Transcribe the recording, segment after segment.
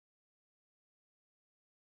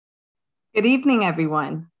Good evening,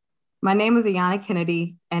 everyone. My name is Ayana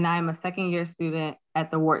Kennedy, and I am a second year student at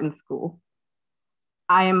the Wharton School.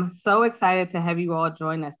 I am so excited to have you all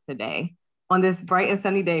join us today on this bright and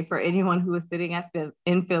sunny day. For anyone who is sitting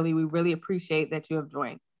in Philly, we really appreciate that you have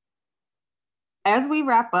joined. As we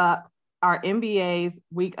wrap up our MBA's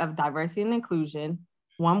Week of Diversity and Inclusion,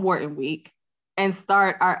 One Wharton Week, and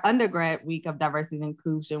start our undergrad week of diversity and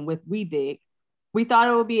inclusion with WEDIG, we thought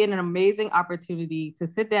it would be an amazing opportunity to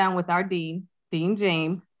sit down with our Dean, Dean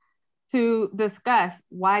James, to discuss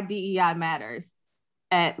why DEI matters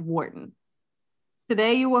at Wharton.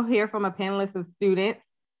 Today, you will hear from a panelist of students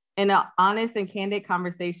in an honest and candid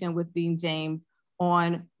conversation with Dean James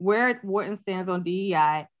on where Wharton stands on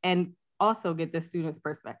DEI and also get the student's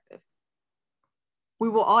perspective. We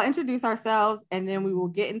will all introduce ourselves and then we will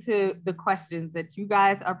get into the questions that you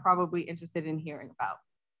guys are probably interested in hearing about.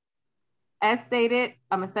 As stated,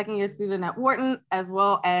 I'm a second year student at Wharton, as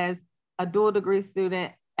well as a dual degree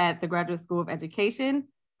student at the Graduate School of Education,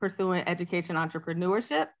 pursuing education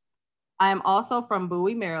entrepreneurship. I am also from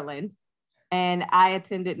Bowie, Maryland, and I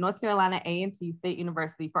attended North Carolina A&T State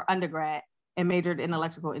University for undergrad and majored in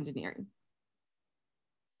electrical engineering.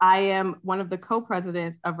 I am one of the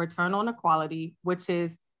co-presidents of Return on Equality, which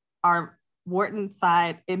is our Wharton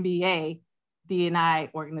side MBA D&I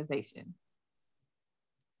organization.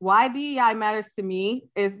 Why DEI matters to me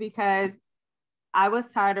is because I was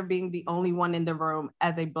tired of being the only one in the room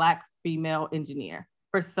as a Black female engineer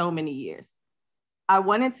for so many years. I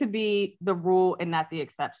wanted to be the rule and not the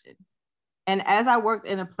exception. And as I worked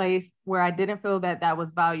in a place where I didn't feel that that was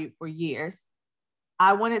valued for years,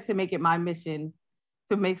 I wanted to make it my mission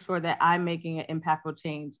to make sure that I'm making an impactful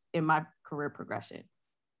change in my career progression.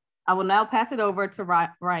 I will now pass it over to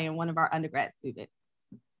Ryan, one of our undergrad students.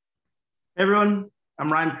 Hey everyone,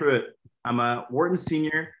 I'm Ryan Pruitt. I'm a Wharton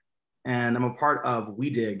senior and I'm a part of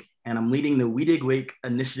WEDIG, and I'm leading the WEDIG Week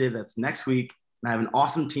initiative that's next week. And I have an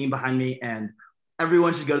awesome team behind me, and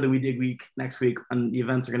everyone should go to the WEDIG Week next week, and the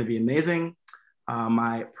events are going to be amazing.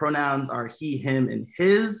 My pronouns are he, him, and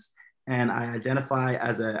his, and I identify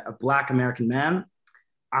as a Black American man.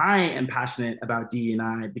 I am passionate about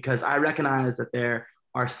DE&I because I recognize that there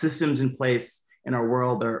are systems in place in our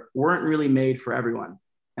world that weren't really made for everyone.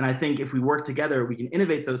 And I think if we work together, we can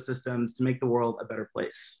innovate those systems to make the world a better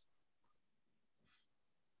place.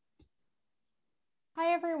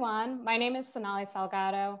 Hi everyone, my name is Sonali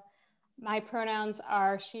Salgado. My pronouns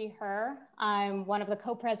are she, her. I'm one of the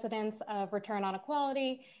co-presidents of Return on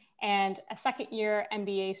Equality and a second year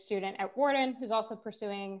MBA student at Wharton who's also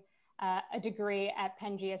pursuing a degree at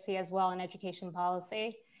Penn GSE as well in education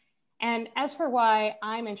policy. And as for why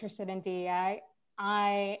I'm interested in DEI,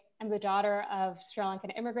 I am the daughter of Sri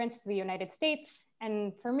Lankan immigrants to the United States.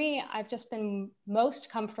 And for me, I've just been most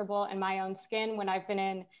comfortable in my own skin when I've been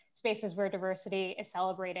in spaces where diversity is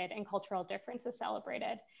celebrated and cultural difference is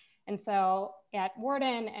celebrated. And so at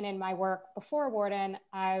Wharton and in my work before Wharton,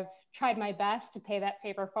 I've tried my best to pay that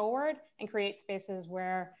favor forward and create spaces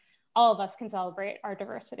where all of us can celebrate our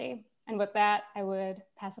diversity. And with that, I would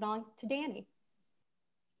pass it on to Danny.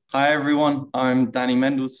 Hi everyone, I'm Danny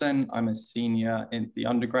Mendelson. I'm a senior in the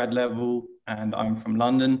undergrad level and I'm from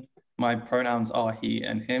London. My pronouns are he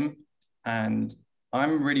and him, and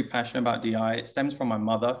I'm really passionate about DI. It stems from my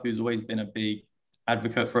mother, who's always been a big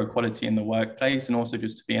advocate for equality in the workplace and also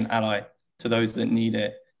just to be an ally to those that need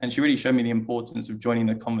it. And she really showed me the importance of joining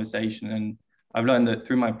the conversation. And I've learned that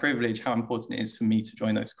through my privilege, how important it is for me to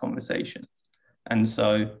join those conversations. And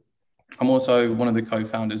so I'm also one of the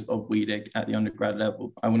co-founders of WEDIG at the undergrad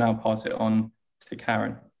level. I will now pass it on to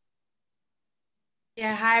Karen.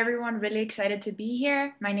 Yeah, hi everyone, really excited to be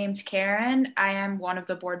here. My name's Karen. I am one of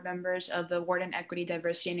the board members of the Wharton Equity,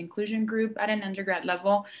 Diversity and Inclusion group at an undergrad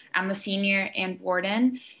level. I'm a senior in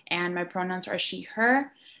Wharton and my pronouns are she,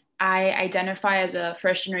 her. I identify as a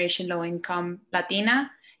first generation low income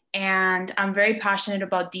Latina, and I'm very passionate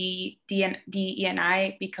about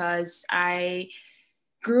DE&I because I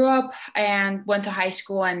grew up and went to high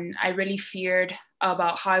school and I really feared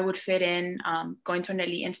about how I would fit in going to an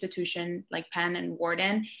elite institution like Penn and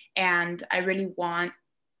Wharton. And I really want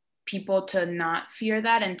people to not fear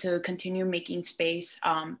that and to continue making space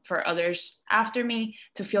for others after me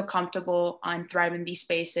to feel comfortable and thrive in these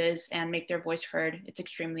spaces and make their voice heard. It's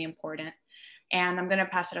extremely important. And I'm gonna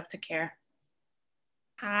pass it up to Care.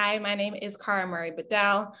 Hi, my name is Cara Murray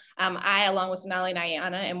Bedell. I, along with Sonali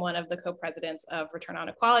Nayana, am one of the co-presidents of Return on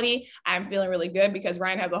Equality. I'm feeling really good because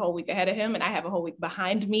Ryan has a whole week ahead of him and I have a whole week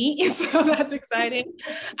behind me, so that's exciting.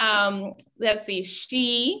 Let's see,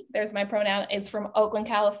 she, there's my pronoun, is from Oakland,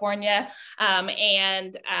 California.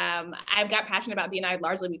 I've got passionate about D&I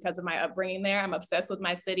largely because of my upbringing there. I'm obsessed with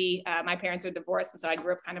my city. My parents are divorced, and so I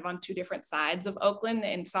grew up kind of on two different sides of Oakland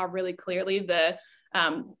and saw really clearly the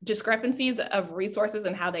discrepancies of resources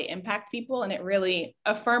and how they impact people. And it really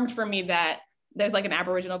affirmed for me that there's like an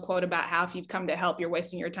Aboriginal quote about how if you've come to help, you're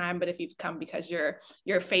wasting your time. But if you've come because your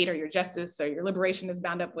fate or your justice or your liberation is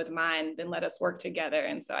bound up with mine, then let us work together.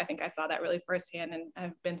 And so I think I saw that really firsthand, and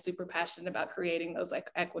I've been super passionate about creating those like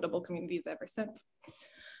equitable communities ever since.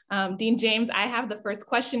 Dean James, I have the first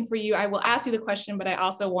question for you. I will ask you the question, but I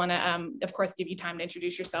also want to, of course, give you time to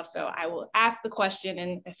introduce yourself. So I will ask the question,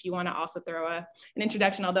 and if you want to also throw an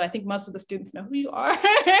introduction, although I think most of the students know who you are,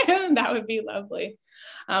 that would be lovely.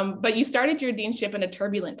 But you started your deanship in a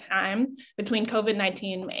turbulent time between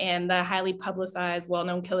COVID-19 and the highly publicized,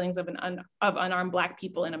 well-known killings of unarmed Black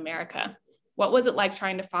people in America. What was it like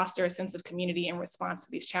trying to foster a sense of community in response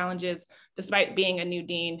to these challenges, despite being a new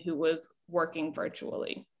dean who was working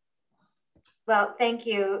virtually? Well, thank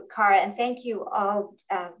you, Cara, and thank you all,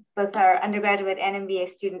 both our undergraduate and MBA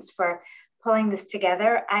students, for pulling this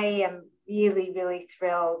together. I am really, really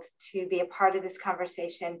thrilled to be a part of this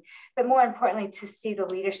conversation, but more importantly, to see the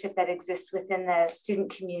leadership that exists within the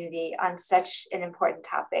student community on such an important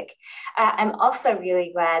topic. I'm also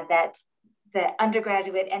really glad that the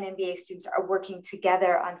undergraduate and MBA students are working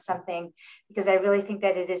together on something, because I really think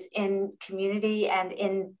that it is in community and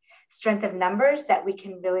in strength of numbers that we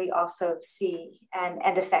can really also see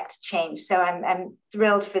and affect change. So I'm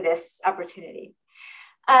thrilled for this opportunity.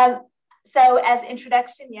 So as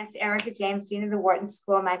introduction, yes, Erika James, Dean of the Wharton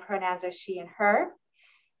School. My pronouns are she and her.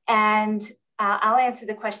 And I'll answer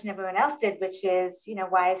the question everyone else did, which is,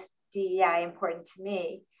 why is DEI important to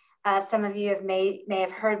me? Some of you may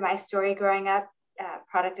have heard my story growing up,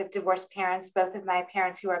 product of divorced parents. Both of my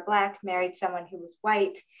parents, who are Black, married someone who was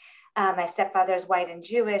white. My stepfather is white and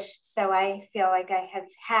Jewish, so I feel like I have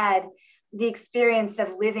had the experience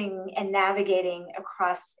of living and navigating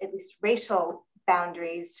across at least racial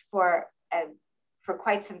boundaries for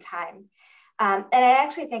quite some time. And I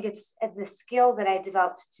actually think it's the skill that I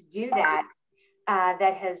developed to do that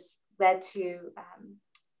that has led to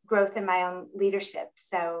growth in my own leadership.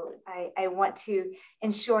 So I want to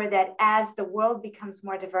ensure that as the world becomes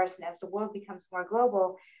more diverse and as the world becomes more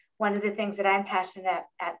global, one of the things that I'm passionate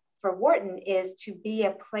at for Wharton is to be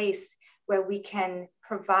a place where we can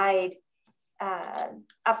provide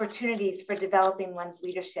opportunities for developing one's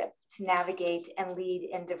leadership to navigate and lead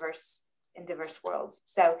in diverse worlds.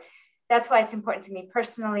 So that's why it's important to me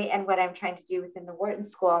personally and what I'm trying to do within the Wharton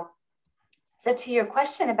School. So to your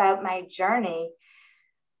question about my journey,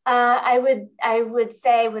 I would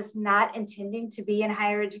say I was not intending to be in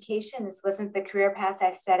higher education. This wasn't the career path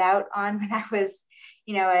I set out on when I was,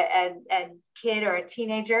 a kid or a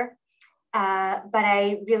teenager. But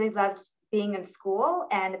I really loved being in school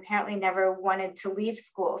and apparently never wanted to leave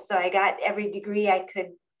school. So I got every degree I could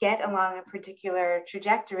get along a particular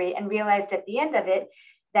trajectory and realized at the end of it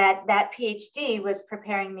that that PhD was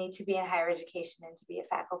preparing me to be in higher education and to be a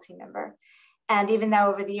faculty member. And even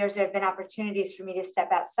though over the years there have been opportunities for me to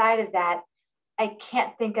step outside of that, I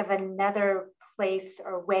can't think of another place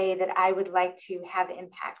or way that I would like to have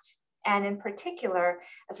impact. And in particular,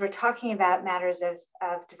 as we're talking about matters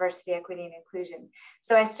of diversity, equity, and inclusion.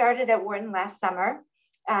 So I started at Wharton last summer.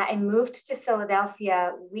 I moved to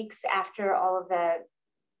Philadelphia weeks after all of the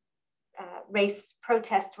race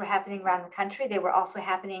protests were happening around the country. They were also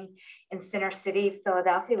happening in Center City,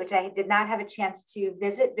 Philadelphia, which I did not have a chance to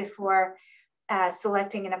visit before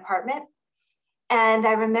selecting an apartment. And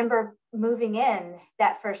I remember moving in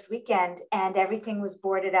that first weekend and everything was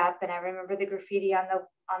boarded up. And I remember the graffiti on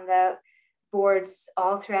the boards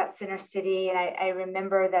all throughout Center City. And I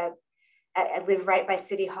remember I live right by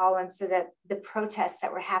City Hall. And so the protests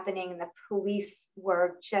that were happening and the police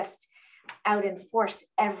were just out in force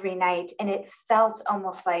every night. And it felt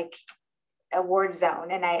almost like a war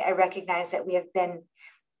zone. And I recognize that we have been,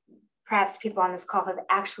 perhaps people on this call have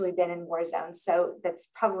actually been in war zones. So that's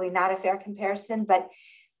probably not a fair comparison, but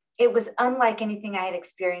it was unlike anything I had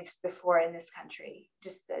experienced before in this country.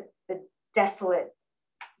 Just the desolate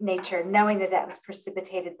nature, knowing that that was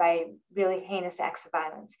precipitated by really heinous acts of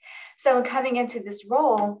violence. So in coming into this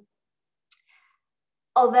role,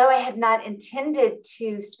 although I had not intended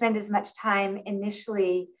to spend as much time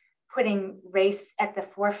initially putting race at the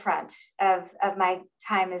forefront of my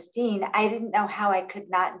time as dean, I didn't know how I could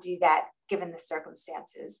not do that given the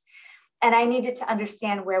circumstances. And I needed to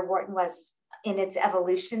understand where Wharton was in its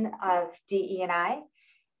evolution of DE&I.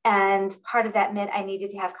 And part of that meant I needed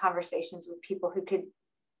to have conversations with people who could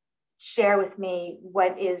share with me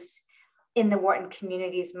what is in the Wharton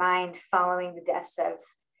community's mind following the deaths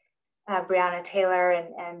of Breonna Taylor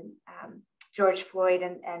and George Floyd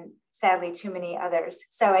and sadly too many others.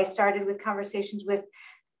 So I started with conversations with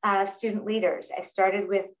student leaders. I started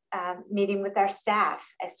with meeting with our staff.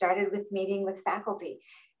 I started with meeting with faculty.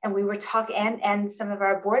 And we were talking, and some of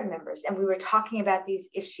our board members, and we were talking about these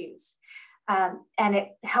issues. And it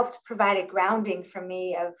helped provide a grounding for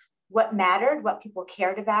me of what mattered, what people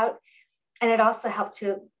cared about. And it also helped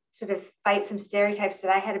to sort of fight some stereotypes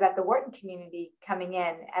that I had about the Wharton community coming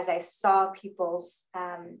in as I saw people's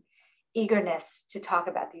eagerness to talk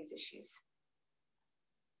about these issues.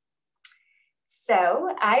 So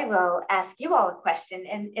I will ask you all a question,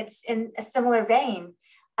 and it's in a similar vein.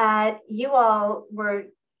 You all were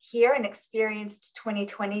here and experienced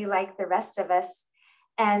 2020 like the rest of us.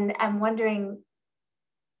 And I'm wondering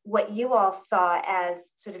what you all saw as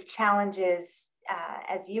sort of challenges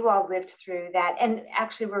as you all lived through that. And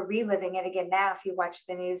actually we're reliving it again now. If you watch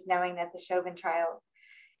the news, knowing that the Chauvin trial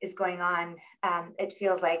is going on, it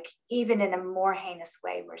feels like even in a more heinous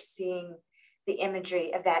way, we're seeing the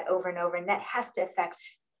imagery of that over and over. And that has to affect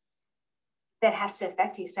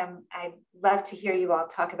you. So I'd love to hear you all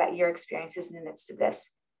talk about your experiences in the midst of this.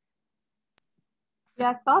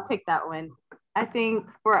 Yeah, so I'll take that one. I think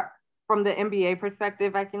from the MBA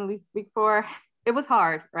perspective, I can at least speak for, it was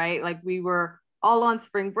hard, right? Like we were all on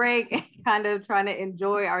spring break and kind of trying to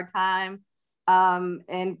enjoy our time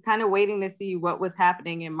and kind of waiting to see what was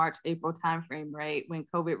happening in March, April timeframe, right? When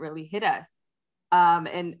COVID really hit us.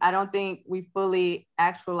 And I don't think we fully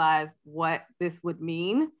actualized what this would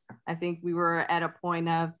mean. I think we were at a point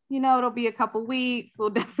of, it'll be a couple weeks. We'll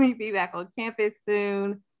definitely be back on campus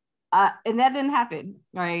soon. And that didn't happen,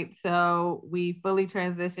 right? So we fully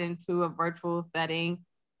transitioned to a virtual setting,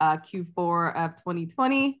 Q4 of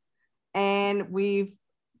 2020. And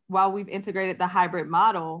while we've integrated the hybrid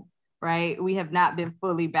model, right, we have not been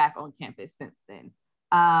fully back on campus since then.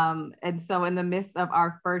 And so in the midst of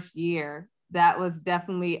our first year, that was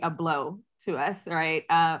definitely a blow to us, right?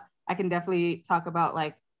 I can definitely talk about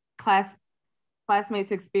like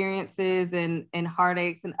classmates' experiences and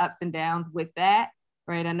heartaches and ups and downs with that,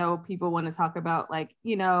 right? I know people want to talk about like,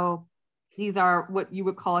 these are what you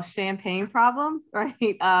would call champagne problems,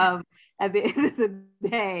 right? At the end of the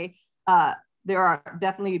day, there are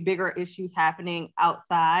definitely bigger issues happening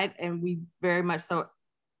outside, and we very much so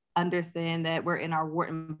understand that we're in our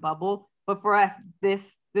Wharton bubble. But for us,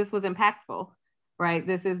 this was impactful, right?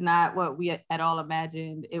 This is not what we at all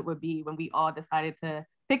imagined it would be when we all decided to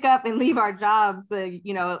pick up and leave our jobs, a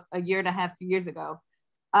year and a half, 2 years ago.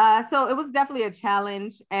 So it was definitely a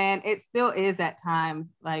challenge, and it still is at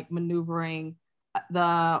times, like maneuvering the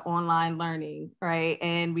online learning, right?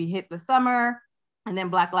 And we hit the summer, and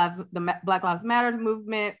then the Black Lives Matter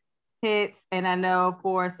movement hits. And I know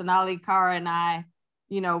for Sonali, Kara, and I,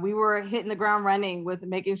 we were hitting the ground running with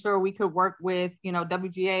making sure we could work with,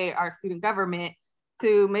 WGA, our student government,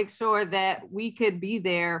 to make sure that we could be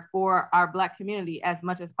there for our Black community as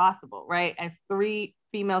much as possible, right? As 3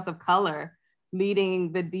 females of color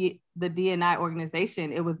leading the D&I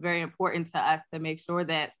organization, it was very important to us to make sure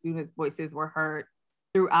that students' voices were heard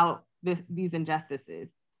throughout these injustices.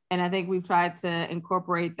 And I think we've tried to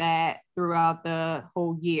incorporate that throughout the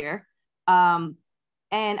whole year. And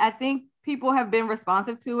I think people have been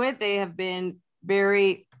responsive to it. They have been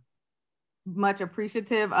very much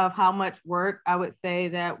appreciative of how much work I would say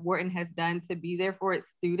that Wharton has done to be there for its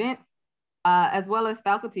students, as well as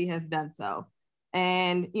faculty has done so.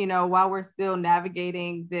 And, while we're still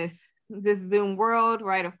navigating this Zoom world,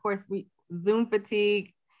 right? Of course, Zoom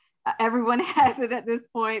fatigue, everyone has it at this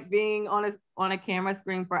point. Being on a camera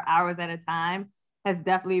screen for hours at a time has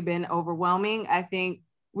definitely been overwhelming. I think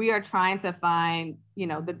we are trying to find,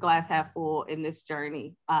 the glass half full in this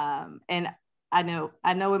journey. And I know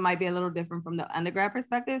it might be a little different from the undergrad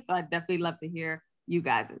perspective. So I'd definitely love to hear you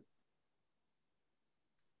guys'.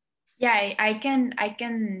 Yeah, I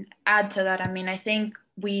can add to that. I mean, I think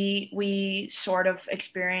we sort of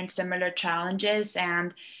experienced similar challenges,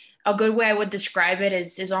 and a good way I would describe it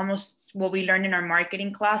is almost what we learned in our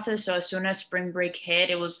marketing classes. So as soon as spring break hit,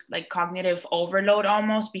 it was like cognitive overload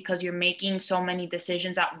almost, because you're making so many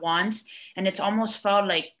decisions at once. And it's almost felt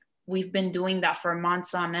like we've been doing that for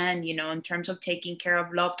months on end, in terms of taking care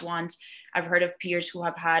of loved ones. I've heard of peers who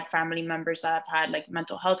have had family members that have had like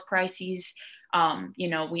mental health crises. You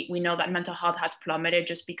know, we know that mental health has plummeted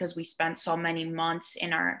just because we spent so many months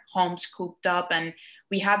in our homes cooped up, and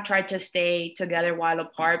we have tried to stay together while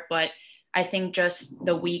apart. But I think just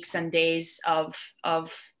the weeks and days of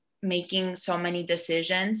making so many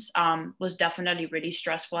decisions was definitely really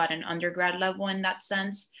stressful at an undergrad level in that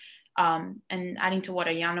sense. And adding to what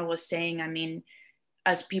Ayana was saying, I mean,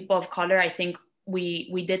 as people of color, I think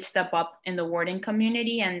we did step up in the Wharton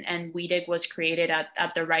community, and WEDIG was created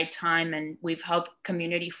at the right time. And we've held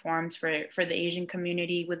community forums for the Asian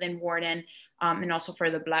community within Wharton, and also for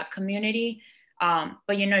the Black community.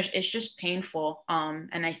 But, you know, it's just painful.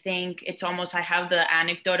 And I think it's almost, I have the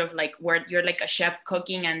anecdote of like where you're like a chef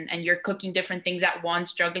cooking and you're cooking different things at once,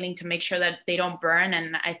 struggling to make sure that they don't burn.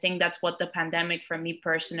 And I think that's what the pandemic for me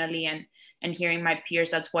personally, and hearing my peers,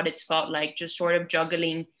 that's what it's felt like, just sort of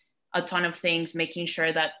juggling a ton of things, making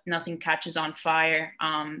sure that nothing catches on fire,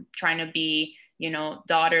 trying to be, you know,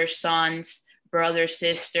 daughters, sons, brothers,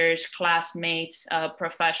 sisters, classmates,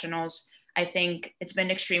 professionals. I think it's been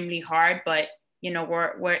extremely hard, but you know,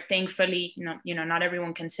 we're thankfully, you know, not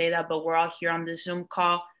everyone can say that, but we're all here on the Zoom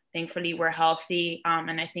call. Thankfully, we're healthy.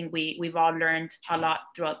 And I think we've all learned a lot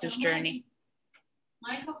throughout this journey.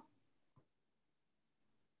 Michael?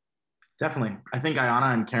 Definitely. I think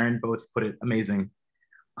Ayana and Karen both put it amazing.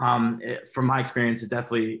 From my experience, it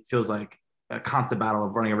definitely feels like a constant battle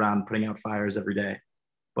of running around, putting out fires every day.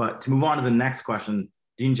 But to move on to the next question,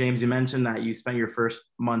 Dean James, you mentioned that you spent your first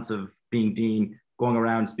months of being dean going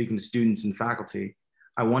around speaking to students and faculty.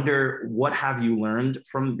 I wonder, what have you learned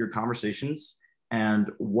from your conversations,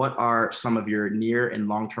 and what are some of your near and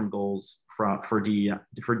long-term goals for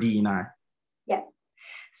DE&I? Yeah.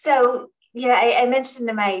 So, you know, I mentioned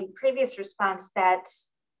in my previous response that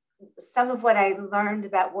some of what I learned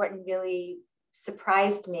about Wharton really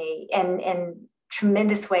surprised me in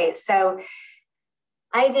tremendous ways. So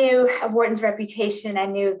I knew of Wharton's reputation. I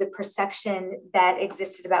knew the perception that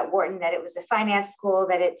existed about Wharton, that it was a finance school,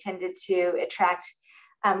 that it tended to attract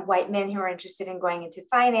white men who are interested in going into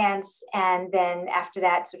finance. And then after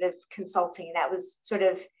that, sort of consulting. That was sort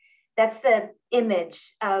of, that's the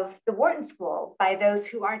image of the Wharton School by those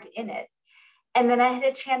who aren't in it. And then I had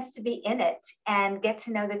a chance to be in it and get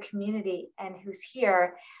to know the community and who's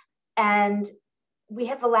here. And we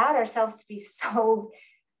have allowed ourselves to be sold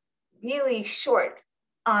really short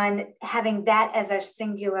on having that as our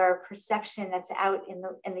singular perception that's out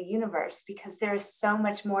in the universe, because there is so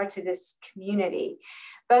much more to this community,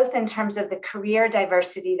 both in terms of the career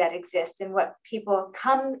diversity that exists and what people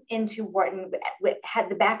come into Wharton with had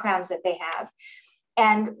the backgrounds that they have,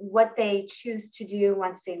 and what they choose to do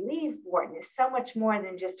once they leave Wharton is so much more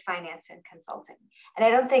than just finance and consulting. And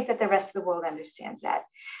I don't think that the rest of the world understands that.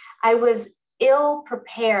 I was ill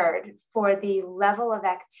prepared for the level of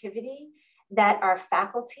activity that our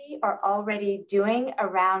faculty are already doing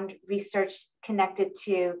around research connected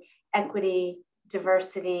to equity,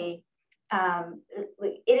 diversity.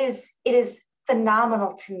 It is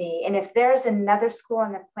phenomenal to me. And if there's another school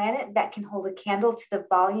on the planet that can hold a candle to the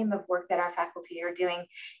volume of work that our faculty are doing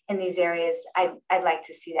in these areas, I'd like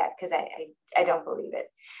to see that, because I don't believe it.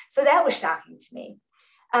 So that was shocking to me.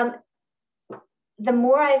 The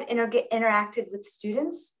more I've interacted with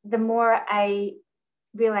students, the more I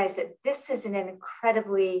realize that this is an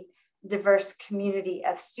incredibly diverse community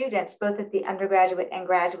of students, both at the undergraduate and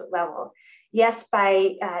graduate level. Yes,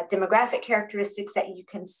 by demographic characteristics that you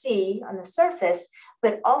can see on the surface,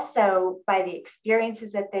 but also by the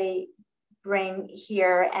experiences that they bring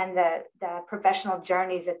here and the professional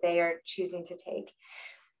journeys that they are choosing to take.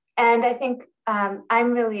 And I think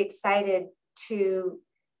I'm really excited to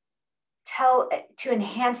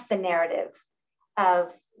enhance the narrative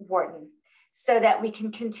of Wharton, so that we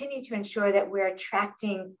can continue to ensure that we're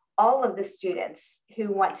attracting all of the students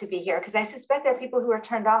who want to be here. Because I suspect there are people who are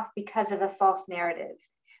turned off because of a false narrative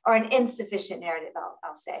or an insufficient narrative,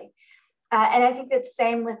 I'll say. And I think that's the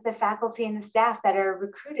same with the faculty and the staff that are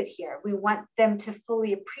recruited here. We want them to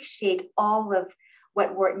fully appreciate all of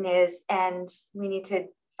what Wharton is, and we need to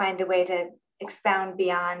find a way to expound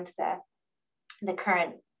beyond the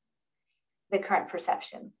current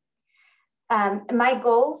perception. My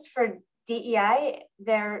goals for DEI,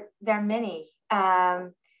 they're many.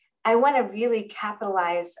 I want to really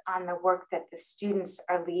capitalize on the work that the students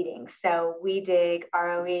are leading. So WEDIG,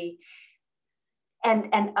 ROE,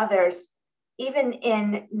 and others, even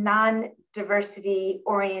in non-diversity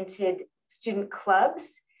oriented student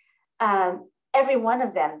clubs, every one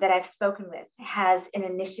of them that I've spoken with has an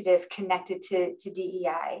initiative connected to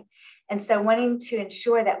DEI. And so wanting to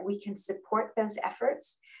ensure that we can support those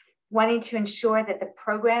efforts, wanting to ensure that the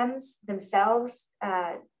programs themselves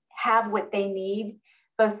have what they need,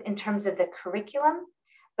 both in terms of the curriculum,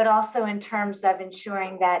 but also in terms of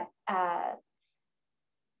ensuring that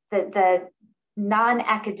the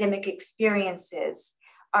non-academic experiences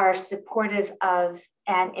are supportive of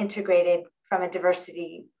and integrated from a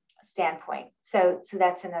diversity standpoint. So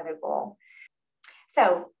that's another goal.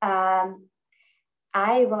 So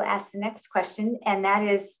I will ask the next question, and that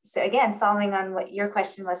is, so again, following on what your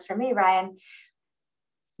question was for me, Ryan,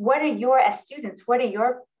 what are your, as students, what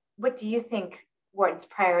do you think Wharton's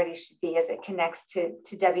priorities should be as it connects to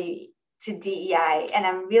DEI? And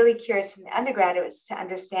I'm really curious from the undergraduates to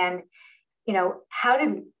understand, how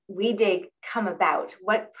did WEDIG come about?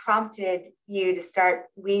 What prompted you to start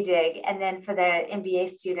WEDIG? And then for the MBA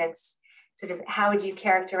students, sort of how would you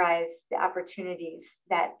characterize the opportunities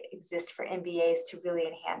that exist for MBAs to really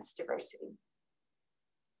enhance diversity?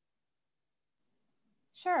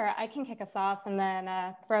 Sure, I can kick us off and then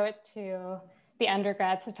throw it to the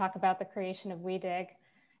undergrads to talk about the creation of WEDIG.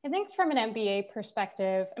 I think from an MBA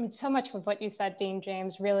perspective, so much of what you said, Dean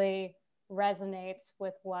James, really resonates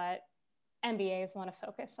with what MBAs want to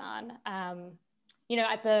focus on.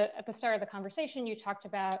 At the start of the conversation, you talked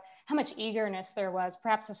about how much eagerness there was,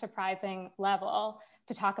 perhaps a surprising level,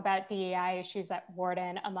 to talk about DEI issues at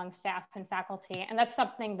Wharton among staff and faculty. And that's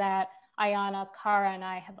something that Ayana, Kara, and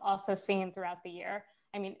I have also seen throughout the year.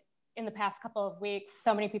 In the past couple of weeks,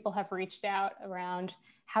 so many people have reached out around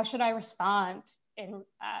how should I respond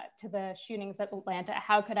to the shootings at Atlanta?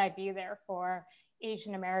 How could I be there for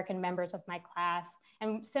Asian American members of my class?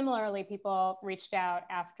 And similarly, people reached out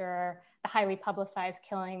after the highly publicized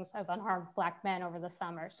killings of unarmed Black men over the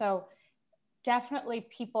summer. So definitely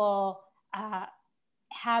people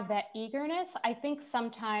have that eagerness. I think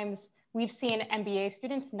sometimes we've seen MBA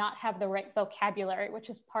students not have the right vocabulary, which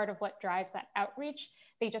is part of what drives that outreach.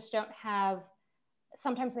 They just don't have,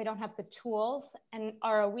 sometimes they don't have the tools, and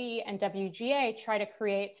ROE and WGA try to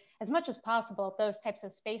create as much as possible those types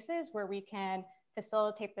of spaces where we can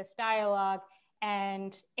facilitate this dialogue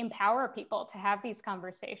and empower people to have these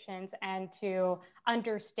conversations and to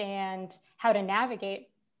understand how to navigate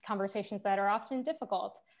conversations that are often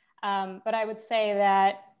difficult. But I would say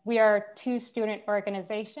that we are two student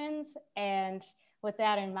organizations, and with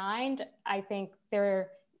that in mind, I think there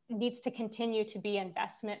needs to continue to be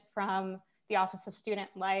investment from the Office of Student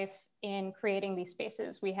Life in creating these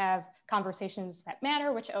spaces. We have Conversations That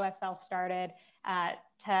Matter, which OSL started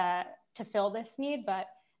to fill this need, but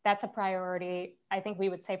that's a priority, I think we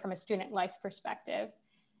would say, from a student life perspective.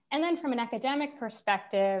 And then from an academic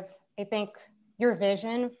perspective, I think your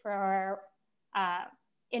vision for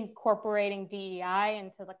incorporating DEI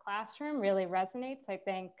into the classroom really resonates. I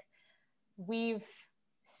think we've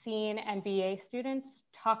seen MBA students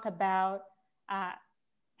talk about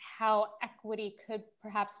how equity could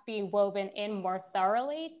perhaps be woven in more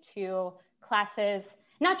thoroughly to classes,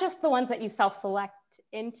 not just the ones that you self-select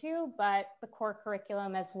into, but the core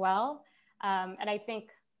curriculum as well. And I think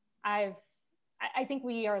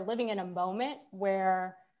we are living in a moment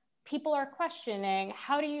where people are questioning,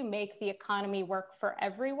 how do you make the economy work for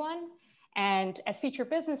everyone? And as future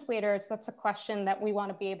business leaders, that's a question that we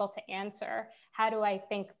want to be able to answer. How do I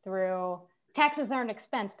think through, taxes are an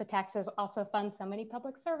expense, but taxes also fund so many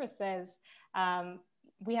public services.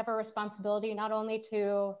 We have a responsibility not only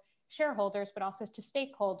to shareholders, but also to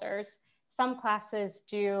stakeholders. Some classes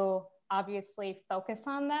do obviously focus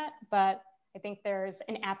on that, but I think there's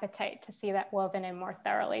an appetite to see that woven in more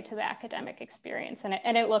thoroughly to the academic experience.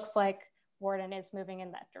 And it looks like Wharton is moving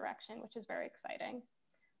in that direction, which is very exciting.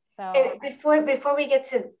 So before we get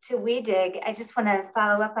to WEDIG, I just want to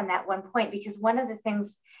follow up on that one point, because one of the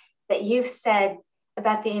things that you've said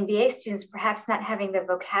about the MBA students perhaps not having the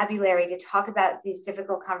vocabulary to talk about these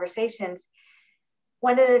difficult conversations,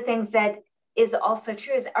 one of the things that is also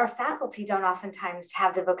true is our faculty don't oftentimes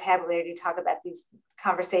have the vocabulary to talk about these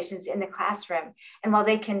conversations in the classroom. And while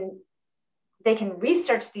they can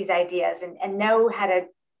research these ideas and know how to,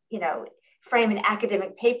 frame an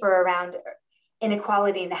academic paper around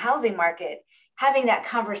inequality in the housing market, having that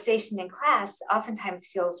conversation in class oftentimes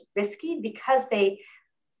feels risky because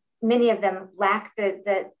many of them lack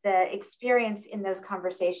the experience in those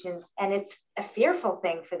conversations, and it's a fearful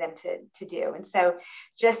thing for them to do. And so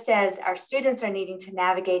just as our students are needing to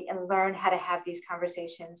navigate and learn how to have these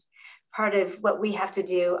conversations, part of what we have to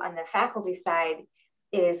do on the faculty side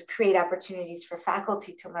is create opportunities for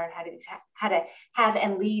faculty to learn how to have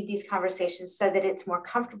and lead these conversations so that it's more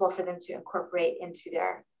comfortable for them to incorporate into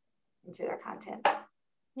their content.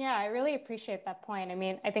 Yeah, I really appreciate that point.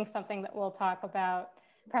 I think something that we'll talk about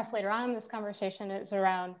perhaps later on in this conversation is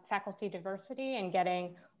around faculty diversity and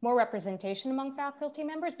getting more representation among faculty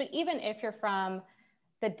members. But even if you're from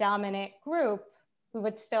the dominant group, we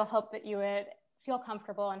would still hope that you would feel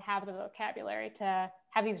comfortable and have the vocabulary to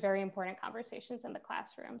have these very important conversations in the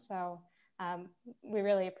classroom. So we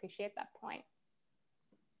really appreciate that point.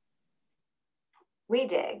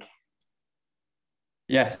 WEDIG.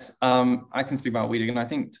 Yes, I can speak about WEDIG, and I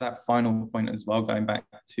think to that final point as well, going back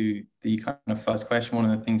to the kind of first question, one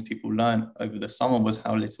of the things people learned over the summer was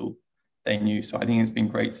how little they knew. So I think it's been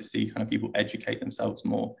great to see kind of people educate themselves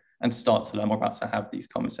more and start to learn more about to have these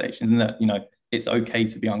conversations, and that, you know, it's okay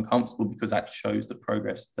to be uncomfortable because that shows the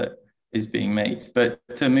progress that is being made. But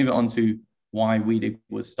to move it on to why WEDIG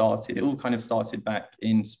was started, it all kind of started back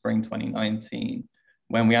in spring 2019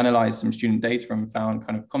 when we analyzed some student data and found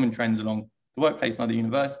kind of common trends along the workplace and other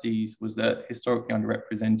universities was that historically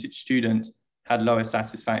underrepresented students had lower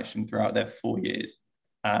satisfaction throughout their 4 years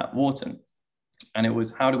at Wharton. And it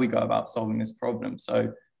was, how do we go about solving this problem?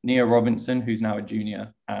 So Nia Robinson, who's now a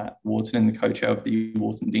junior at Wharton and the co-chair of the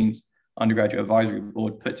Wharton Dean's Undergraduate Advisory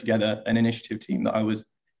Board, put together an initiative team that I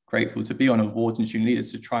was grateful to be on, of Wharton student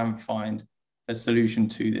leaders, to try and find a solution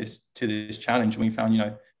to this challenge. And we found, you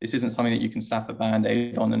know, this isn't something that you can slap a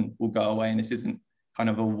band-aid on and will go away. And this isn't kind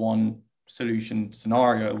of a one solution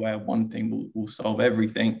scenario where one thing will solve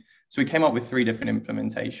everything. So we came up with 3 different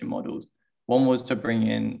implementation models. One was to bring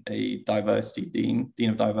in a diversity dean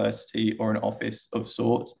of diversity, or an office of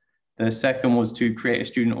sorts. The second was to create a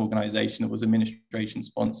student organization that was administration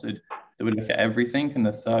sponsored, that would look at everything. And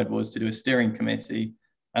the third was to do a steering committee.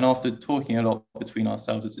 And after talking a lot between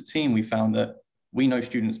ourselves as a team, we found that we know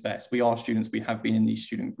students best. We are students, we have been in these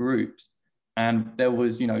student groups. And there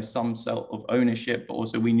was, you know, some sort of ownership, but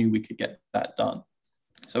also we knew we could get that done.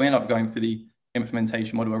 So we ended up going for the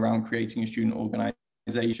implementation model around creating a student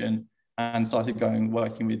organization, and started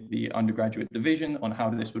working with the undergraduate division on how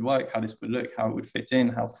this would work, how this would look, how it would fit in,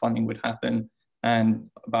 how funding would happen. And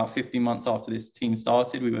about 15 months after this team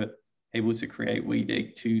started, we were able to create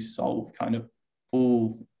WEDIG to solve kind of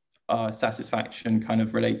all satisfaction kind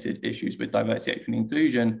of related issues with diversity, equity, and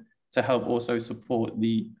inclusion, to help also support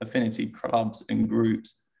the affinity clubs and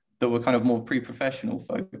groups that were kind of more pre-professional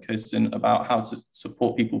focused and about how to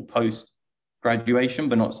support people post-graduation,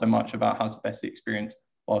 but not so much about how to best experience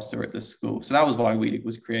whilst they're at the school. So that was why WEDIG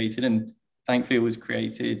was created. And thankfully it was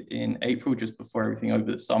created in April, just before everything over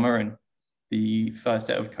the summer. And the first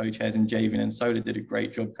set of co-chairs in Javian and Sola did a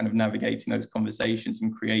great job kind of navigating those conversations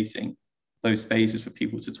and creating those spaces for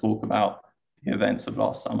people to talk about the events of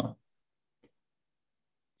last summer.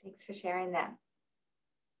 Thanks for sharing that.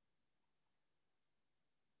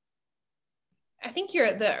 I think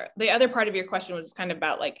the other part of your question was kind of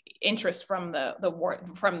about like interest from the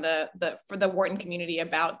Wharton community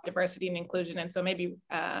about diversity and inclusion, and so maybe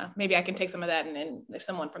I can take some of that, and if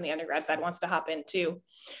someone from the undergrad side wants to hop in too.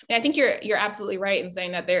 And I think you're absolutely right in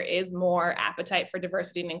saying that there is more appetite for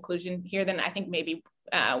diversity and inclusion here than I think maybe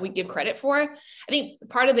we give credit for. I think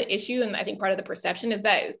part of the issue, and I think part of the perception, is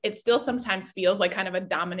that it still sometimes feels like kind of a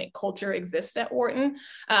dominant culture exists at Wharton.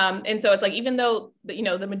 And so it's like, even though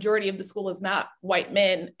the majority of the school is not white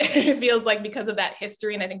men, it feels like because of that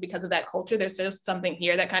history, and I think because of that culture, there's just something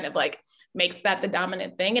here that kind of like makes that the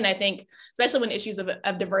dominant thing. And I think especially when issues of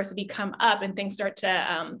diversity come up and things start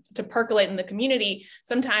to percolate in the community,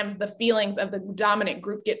 sometimes the feelings of the dominant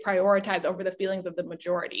group get prioritized over the feelings of the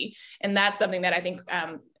majority. And that's something that I think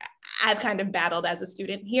I've kind of battled as a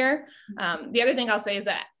student here. The other thing I'll say is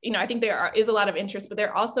that, I think there is a lot of interest, but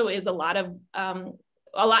there also is a lot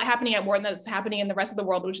happening at Wharton that's happening in the rest of the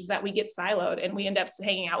world, which is that we get siloed and we end up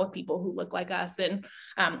hanging out with people who look like us and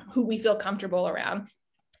who we feel comfortable around.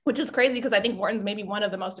 Which is crazy, because I think Wharton's maybe one of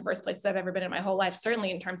the most diverse places I've ever been in my whole life, certainly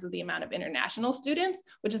in terms of the amount of international students,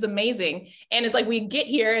 which is amazing. And it's like we get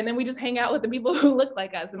here and then we just hang out with the people who look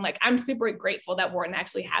like us. And like, I'm super grateful that Wharton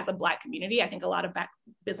actually has a Black community. I think a lot of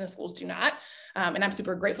business schools do not. And I'm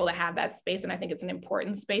super grateful to have that space. And I think it's an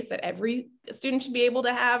important space that every student should be able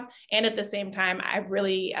to have. And at the same time, I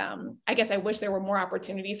really, I guess I wish there were more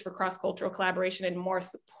opportunities for cross-cultural collaboration and more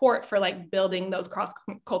support for like building those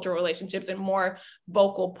cross-cultural relationships, and more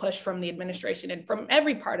vocal push from the administration and from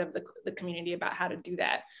every part of the community about how to do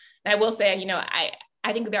that. And I will say,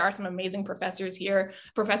 I think there are some amazing professors here.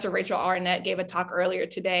 Professor Rachel Arnett gave a talk earlier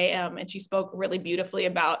today, and she spoke really beautifully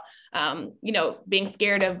about, being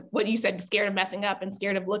scared of what you said, scared of messing up and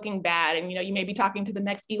scared of looking bad. And, you may be talking to the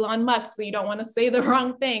next Elon Musk, so you don't want to say the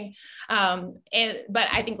wrong thing. But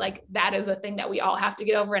I think like that is a thing that we all have to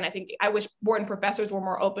get over. And I wish Wharton professors were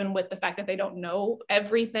more open with the fact that they don't know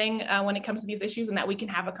everything when it comes to these issues, and that we can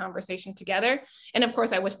have a conversation together. And of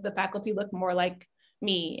course, I wish the faculty looked more like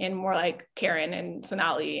me and more like Karen and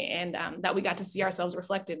Sonali, and that we got to see ourselves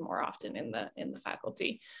reflected more often in the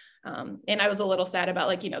faculty. And I was a little sad about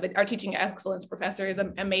like, our teaching excellence professor is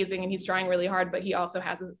amazing and he's trying really hard, but he also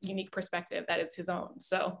has a unique perspective that is his own.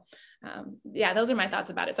 So yeah, those are my thoughts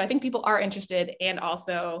about it. So I think people are interested, and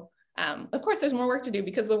also, of course, there's more work to do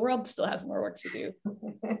because the world still has more work to do.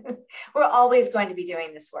 We're always going to be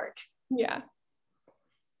doing this work. Yeah.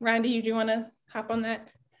 Ryan, do you want to hop on that?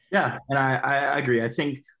 Yeah, and I agree. I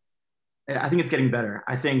think it's getting better.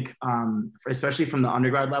 I think, especially from the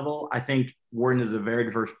undergrad level, I think Wharton is a very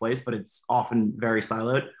diverse place, but it's often very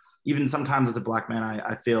siloed. Even sometimes as a Black man,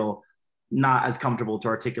 I feel not as comfortable to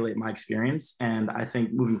articulate my experience. And I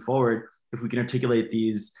think moving forward, if we can articulate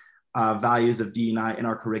these values of D&I in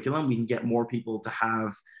our curriculum, we can get more people to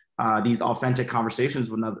have these authentic conversations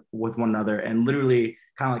with one another, and literally,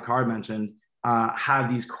 kind of like Cara mentioned, have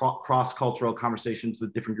these cross-cultural conversations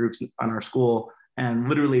with different groups on our school, and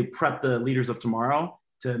literally prep the leaders of tomorrow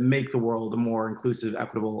to make the world a more inclusive,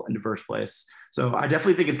 equitable, and diverse place. So I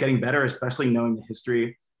definitely think it's getting better, especially knowing the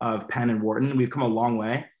history of Penn and Wharton. We've come a long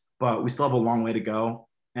way, but we still have a long way to go.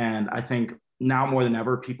 And I think now more than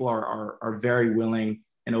ever, people are very willing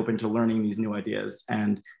and open to learning these new ideas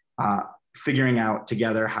and figuring out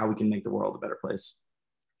together how we can make the world a better place.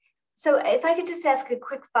 So if I could just ask a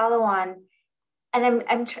quick follow-on,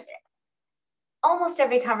 and almost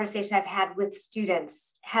every conversation I've had with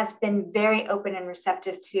students has been very open and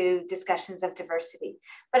receptive to discussions of diversity.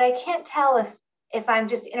 But I can't tell if I'm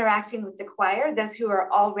just interacting with the choir, those who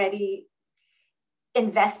are already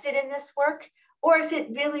invested in this work, or if it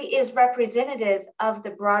really is representative of the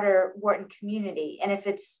broader Wharton community. And if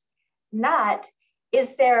it's not,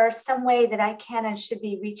 is there some way that I can and should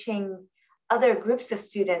be reaching other groups of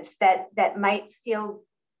students that might feel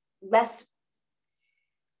less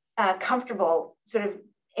comfortable sort of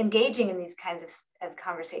engaging in these kinds of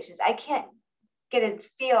conversations? I can't get a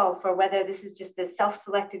feel for whether this is just the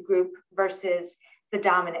self-selected group versus the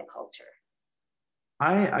dominant culture.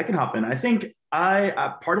 I can hop in. I think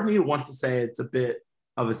part of me wants to say it's a bit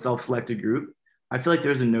of a self-selected group. I feel like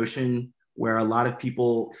there's a notion where a lot of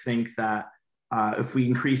people think that if we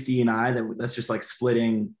increase D&I, that's just like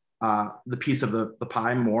splitting the piece of the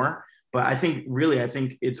pie more. But I think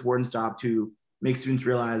it's Wharton's job to make students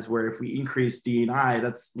realize where if we increase D&I,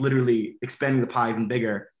 that's literally expanding the pie even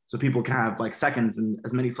bigger, so people can have like seconds and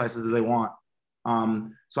as many slices as they want.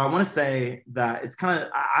 So I want to say that it's kind of,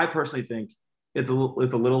 I personally think it's a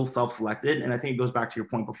little self-selected, and I think it goes back to your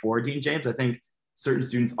point before, Dean James. I think certain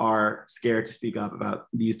students are scared to speak up about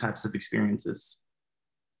these types of experiences.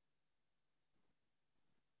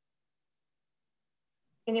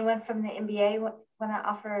 Anyone from the MBA want to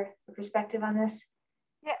offer a perspective on this?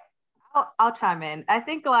 Yeah, I'll chime in. I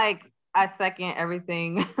think like I second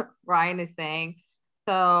everything Ryan is saying.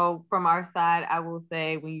 So from our side, I will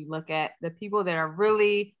say when you look at the people that are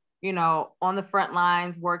really, on the front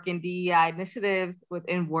lines working DEI initiatives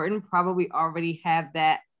within Wharton, probably already have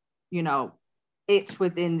that, itch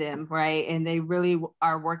within them, right? And they really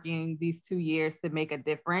are working these 2 years to make a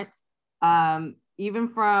difference. Even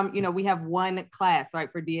from, we have one class,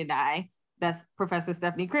 right, for D&I, that's Professor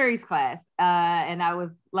Stephanie Creary's class. And I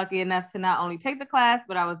was lucky enough to not only take the class,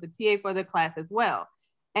 but I was the TA for the class as well.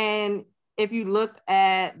 And if you look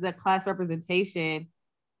at the class representation,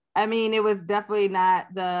 I mean, it was definitely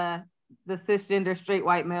not the cisgender straight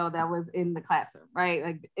white male that was in the classroom, right?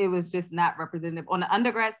 Like it was just not representative on the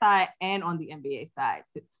undergrad side and on the MBA side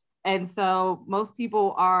too. And so most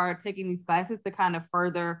people are taking these classes to kind of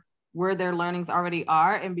further where their learnings already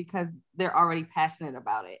are, and because they're already passionate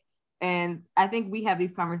about it. And I think we have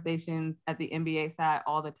these conversations at the MBA side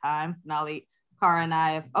all the time, Sonali, Cara, and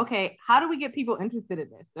I, of, okay, how do we get people interested in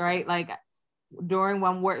this, right? Like during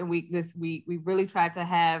One Wharton week this week, we really tried to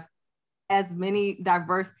have as many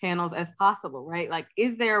diverse panels as possible, right? Like,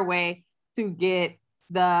 is there a way to get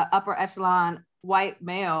the upper echelon white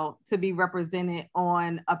male to be represented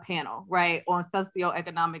on a panel, right? On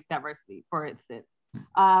socioeconomic diversity, for instance.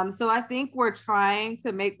 So I think we're trying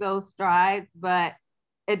to make those strides, but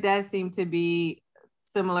it does seem to be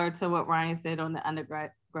similar to what Ryan said on the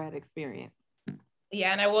undergrad experience.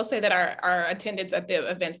 Yeah, and I will say that our attendance at the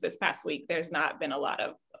events this past week, there's not been a lot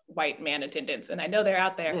of white man attendance, and I know they're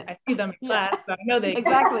out there. Yeah. I see them in class, so I know they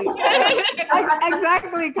exactly.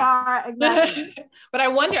 Exactly, Cara. Exactly. But I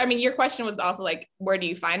wonder, I mean, your question was also like, where do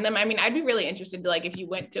you find them? I mean, I'd be really interested to, like, if you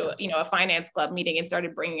went to a finance club meeting and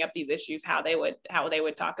started bringing up these issues, how they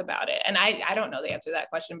would talk about it. And I don't know the answer to that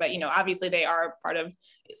question, but obviously they are part of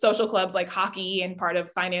social clubs like hockey and part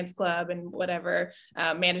of finance club and whatever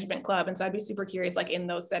management club. And so I'd be super curious, like in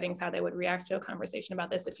those settings, how they would react to a conversation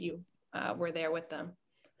about this if you were there with them.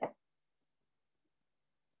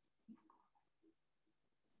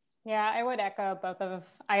 Yeah, I would echo both of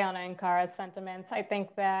Ayana and Kara's sentiments. I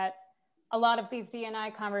think that a lot of these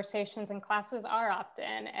D&I conversations in classes are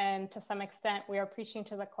opt-in, and to some extent we are preaching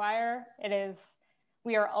to the choir.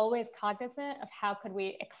 We are always cognizant of how could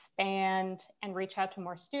we expand and reach out to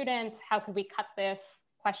more students? How could we cut this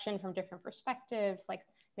question from different perspectives? Like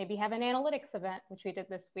maybe have an analytics event, which we did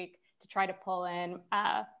this week, to try to pull in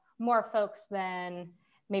more folks than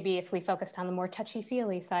maybe if we focused on the more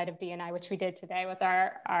touchy-feely side of D&I, which we did today with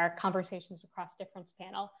our conversations across difference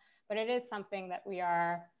panel. But it is something that we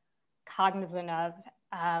are cognizant of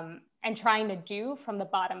and trying to do from the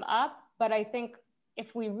bottom up. But I think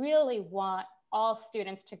if we really want all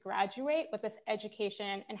students to graduate with this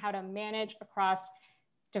education and how to manage across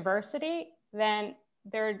diversity, then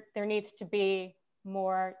there needs to be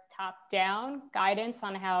more top-down guidance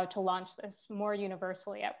on how to launch this more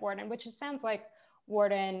universally at Wharton, which it sounds like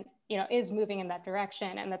Wharton, is moving in that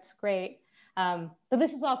direction, and that's great. But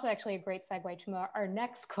this is also actually a great segue to our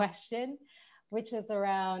next question, which is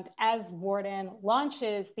around, as Wharton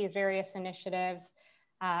launches these various initiatives,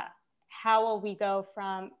 how will we go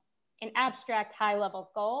from an abstract high-level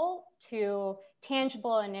goal to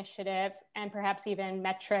tangible initiatives and perhaps even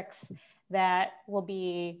metrics that will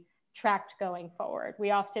be tracked going forward?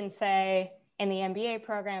 We often say in the MBA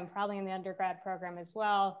program, probably in the undergrad program as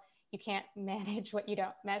well, you can't manage what you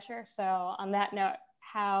don't measure. So on that note,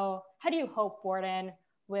 how do you hope Wharton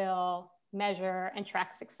will measure and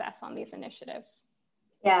track success on these initiatives?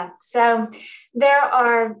 Yeah, so there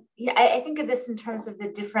are, I think of this in terms of the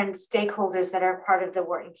different stakeholders that are part of the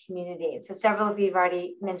Wharton community. So several of you have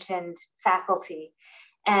already mentioned faculty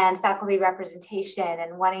and faculty representation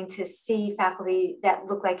and wanting to see faculty that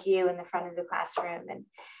look like you in the front of the classroom.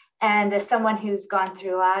 And as someone who's gone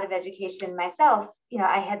through a lot of education myself,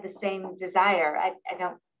 I had the same desire. I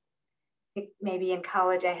don't think maybe in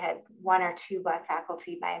college I had 1 or 2 Black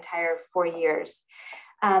faculty my entire 4 years.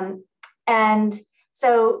 And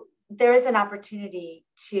so there is an opportunity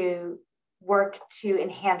to work to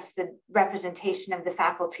enhance the representation of the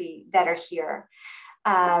faculty that are here.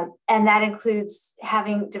 And that includes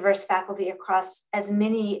having diverse faculty across as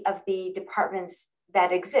many of the departments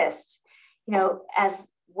that exist. As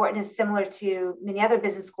Wharton is similar to many other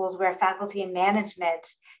business schools where faculty and management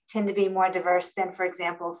tend to be more diverse than, for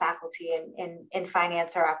example, faculty in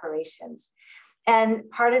finance or operations. And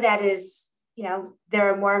part of that is, there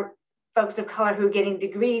are more folks of color who are getting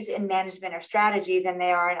degrees in management or strategy than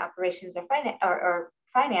they are in operations or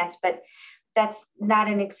finance, but that's not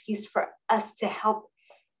an excuse for us to help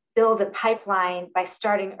build a pipeline by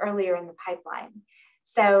starting earlier in the pipeline.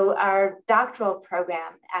 So our doctoral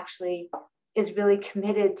program actually is really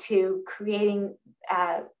committed to creating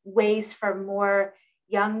ways for more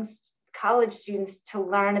young college students to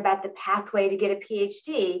learn about the pathway to get a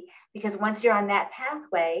PhD, because once you're on that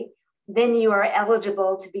pathway, then you are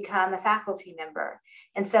eligible to become a faculty member.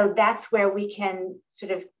 And so that's where we can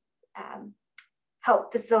sort of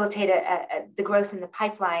help facilitate the growth in the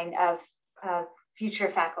pipeline of future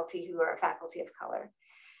faculty who are faculty of color.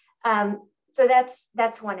 So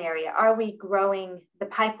that's one area. Are we growing the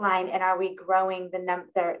pipeline, and are we growing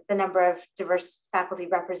the number of diverse faculty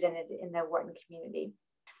represented in the Wharton community?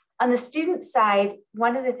 On the student side,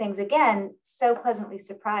 one of the things, again, so pleasantly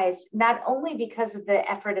surprised, not only because of the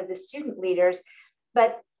effort of the student leaders,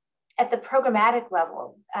 but at the programmatic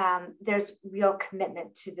level, there's real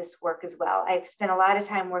commitment to this work as well. I've spent a lot of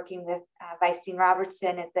time working with Vice Dean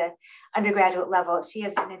Robertson at the undergraduate level. She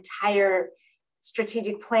has an entire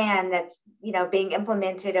strategic plan that's being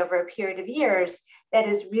implemented over a period of years that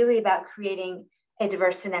is really about creating a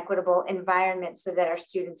diverse and equitable environment so that our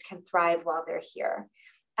students can thrive while they're here.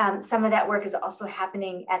 Some of that work is also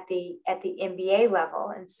happening at the MBA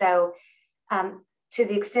level. And so to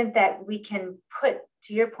the extent that we can put,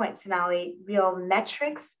 to your point, Sonali, real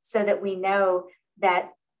metrics so that we know that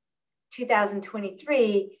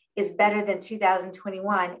 2023 is better than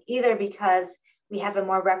 2021, either because we have a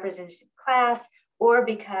more representative class or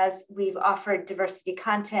because we've offered diversity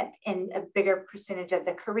content in a bigger percentage of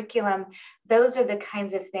the curriculum. Those are the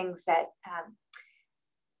kinds of things that,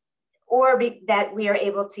 that we are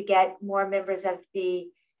able to get more members of the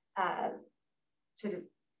sort of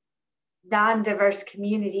non-diverse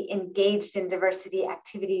community engaged in diversity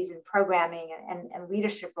activities and programming and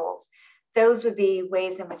leadership roles. Those would be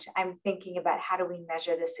ways in which I'm thinking about how do we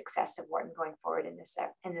measure the success of Wharton going forward in this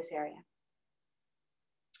area.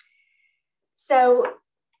 So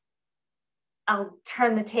I'll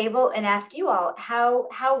turn the table and ask you all,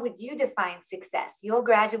 how would you define success? You'll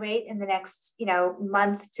graduate in the next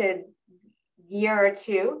months to year or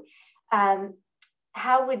two.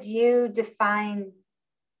 How would you define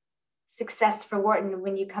success for Wharton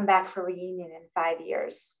when you come back for reunion in 5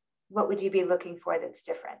 years? What would you be looking for that's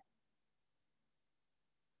different?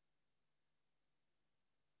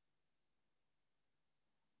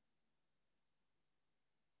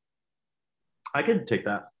 I could take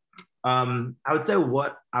that. I would say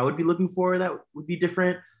what I would be looking for that would be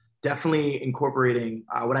different. Definitely incorporating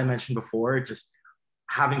what I mentioned before, just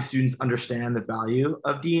having students understand the value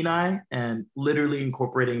of D&I and literally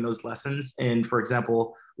incorporating those lessons in, for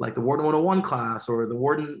example, like the Wharton 101 class or the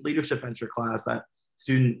Wharton Leadership Venture class that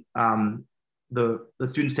the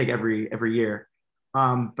students take every year.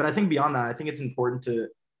 But I think beyond that, I think it's important to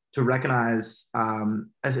recognize,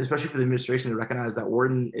 especially for the administration, to recognize that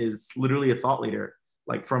Wharton is literally a thought leader,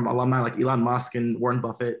 like from alumni like Elon Musk and Warren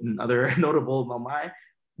Buffett and other notable alumni.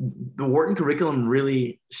 The Wharton curriculum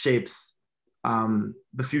really shapes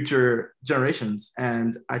the future generations.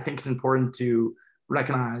 And I think it's important to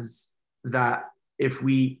recognize that if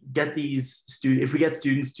we get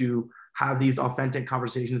students to have these authentic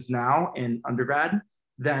conversations now in undergrad,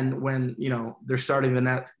 then when they're starting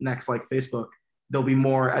the next like Facebook, they'll be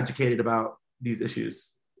more educated about these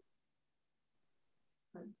issues.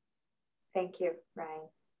 Thank you, Ryan.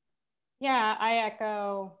 Yeah, I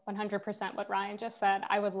echo 100% what Ryan just said.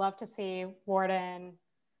 I would love to see Wharton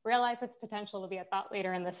realize its potential to be a thought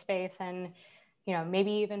leader in this space, and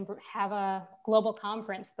maybe even have a global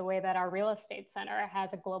conference the way that our real estate center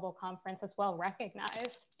has a global conference that's well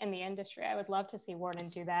recognized in the industry. I would love to see Wharton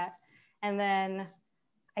do that. And then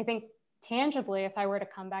I think tangibly, if I were to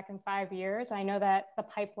come back in 5 years, I know that the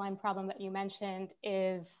pipeline problem that you mentioned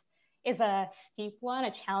is a steep one,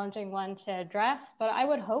 a challenging one to address, but I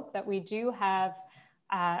would hope that we do have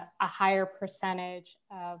a higher percentage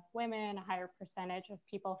of women, a higher percentage of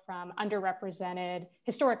people from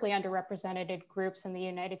historically underrepresented groups in the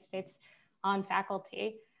United States on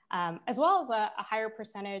faculty, as well as a higher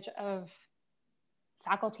percentage of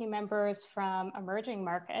faculty members from emerging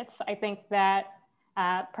markets. I think that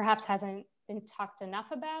perhaps hasn't been talked enough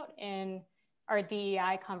about in our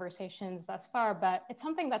DEI conversations thus far, but it's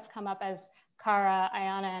something that's come up as Cara,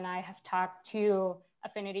 Ayana, and I have talked to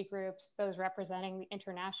affinity groups, those representing the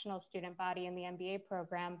international student body in the MBA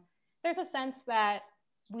program. There's a sense that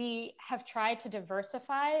we have tried to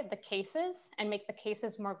diversify the cases and make the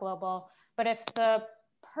cases more global, but if the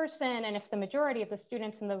person and if the majority of the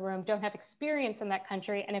students in the room don't have experience in that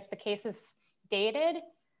country, and if the case is dated,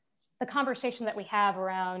 the conversation that we have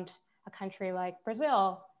around a country like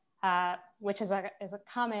Brazil, which is a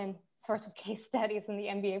common source of case studies in the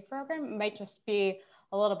MBA program, might just be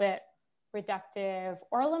a little bit reductive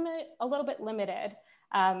or a little bit limited.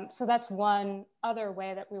 So that's one other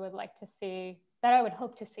way that we would like to see, that I would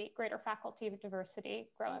hope to see greater faculty diversity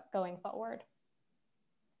going forward.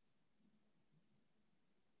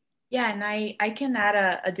 Yeah, and I can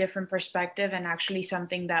add a different perspective, and actually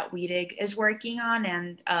something that WEDIG is working on.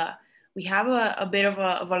 And we have a bit of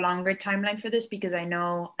a longer timeline for this, because I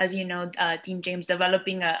know, as you know, Dean James,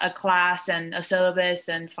 developing a class and a syllabus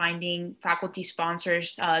and finding faculty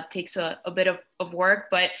sponsors takes a bit of work.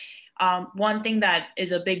 But one thing that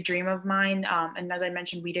is a big dream of mine, and as I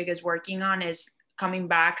mentioned, WEDIG is working on, is coming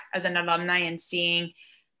back as an alumni and seeing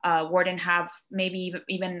Wharton have maybe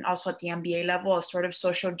even also at the MBA level a sort of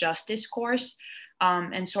social justice course,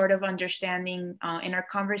 and sort of understanding in our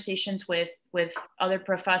conversations with other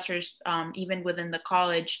professors, even within the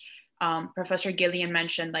college. Professor Gillian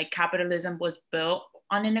mentioned like capitalism was built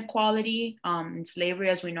on inequality and slavery,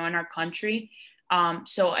 as we know in our country.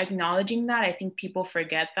 So acknowledging that, I think people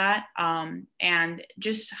forget that, and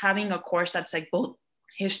just having a course that's like both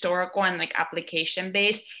historical and like application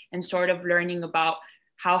based, and sort of learning about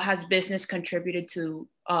how has business contributed to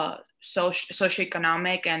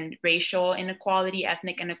socioeconomic and racial inequality,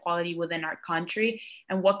 ethnic inequality within our country,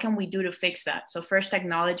 and what can we do to fix that? So first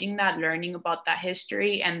acknowledging that, learning about that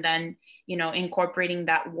history, and then incorporating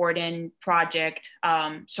that Wharton project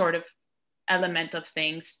sort of element of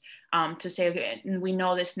things to say, okay, we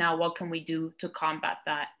know this now, what can we do to combat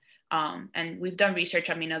that? And we've done research.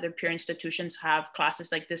 I mean, other peer institutions have classes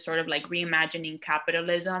like this, sort of like reimagining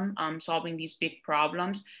capitalism, solving these big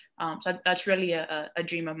problems. So that's really a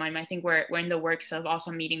dream of mine. I think we're in the works of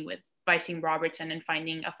also meeting with Vice Dean Robertson and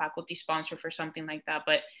finding a faculty sponsor for something like that.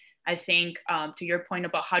 But I think to your point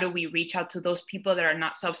about how do we reach out to those people that are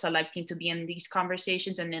not self-selecting to be in these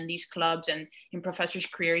conversations and in these clubs and in Professor's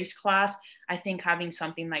Queries class, I think having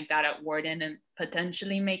something like that at Wharton and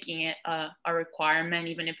potentially making it a requirement,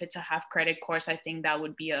 even if it's a half credit course, I think that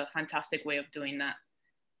would be a fantastic way of doing that.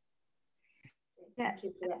 Yeah. I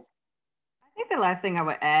think the last thing I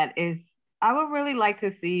would add is I would really like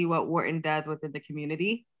to see what Wharton does within the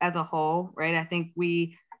community as a whole, right? I think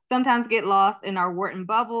we sometimes get lost in our Wharton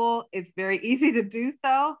bubble. It's very easy to do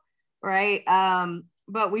so, right?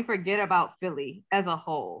 But we forget about Philly as a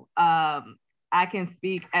whole. I can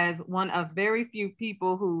speak as one of very few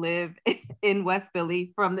people who live in West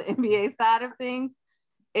Philly from the MBA side of things.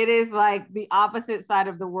 It is like the opposite side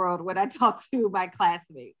of the world when I talk to my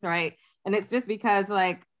classmates, right? And it's just because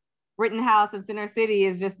like Rittenhouse and Center City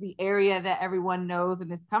is just the area that everyone knows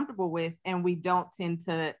and is comfortable with. And we don't tend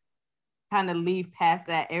to kind of leave past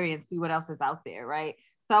that area and see what else is out there, right?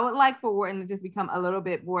 So I would like for Wharton to just become a little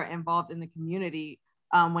bit more involved in the community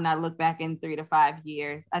when I look back in 3 to 5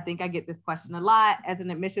 years. I think I get this question a lot as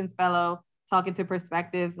an admissions fellow, talking to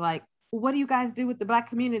perspectives like, well, what do you guys do with the Black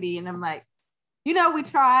community? And I'm like, you know, we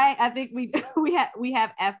try. I think we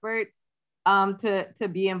have efforts to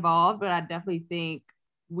be involved, but I definitely think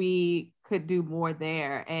we could do more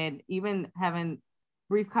there. And even having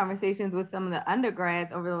brief conversations with some of the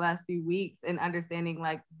undergrads over the last few weeks and understanding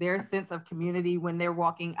like their sense of community when they're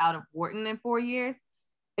walking out of Wharton in 4 years,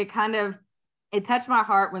 it touched my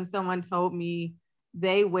heart when someone told me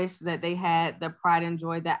they wish that they had the pride and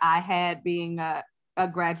joy that I had being a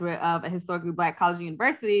graduate of a historically Black college and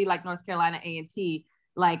university like North Carolina A&T.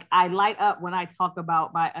 Like I light up when I talk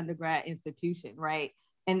about my undergrad institution, right?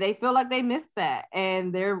 And they feel like they missed that,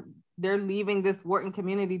 and they're leaving this Wharton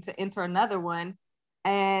community to enter another one,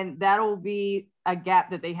 and that'll be a gap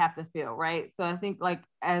that they have to fill, right? So I think like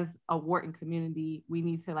as a Wharton community, we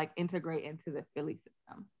need to like integrate into the Philly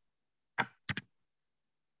system.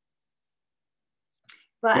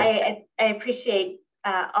 Well, I appreciate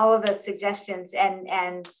all of those suggestions,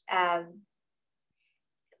 and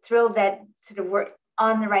thrilled that sort of we're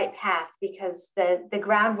on the right path, because the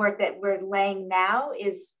groundwork that we're laying now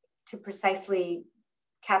is to precisely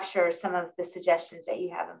capture some of the suggestions that you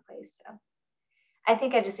have in place. So I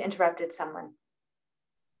think I just interrupted someone.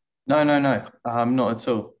 No, not at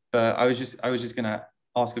all. But I was just going to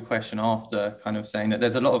ask a question after, kind of saying that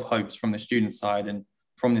there's a lot of hopes from the student side, and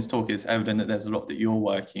from this talk, it's evident that there's a lot that you're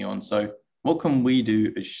working on. So what can we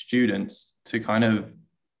do as students to kind of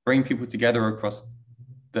bring people together across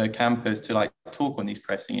the campus to like talk on these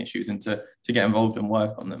pressing issues and to get involved and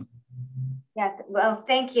work on them? Yeah, well,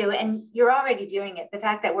 thank you. And you're already doing it. The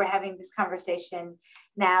fact that we're having this conversation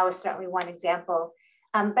now is certainly one example.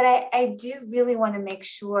 But I do really want to make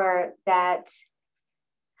sure that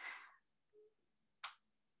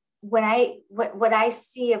what I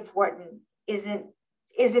see of Wharton is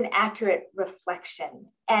an accurate reflection.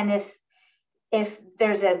 And if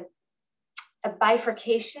there's a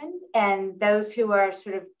bifurcation, and those who are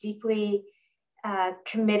sort of deeply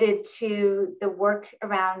committed to the work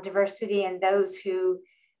around diversity, and those who,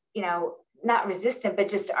 you know, not resistant, but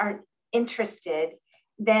just aren't interested,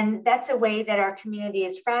 then that's a way that our community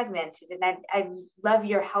is fragmented. And I love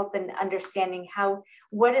your help in understanding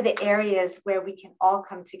what are the areas where we can all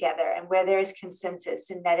come together and where there is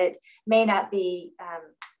consensus, and that it may not be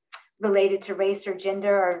related to race or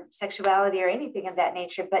gender or sexuality or anything of that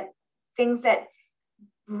nature, but things that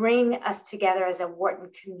bring us together as a Wharton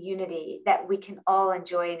community that we can all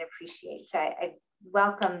enjoy and appreciate. So I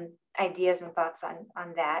welcome ideas and thoughts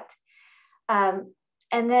on that. And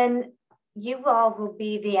then you all will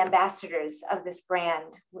be the ambassadors of this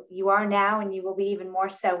brand. You are now, and you will be even more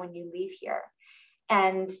so when you leave here.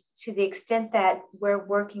 And to the extent that we're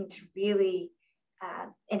working to really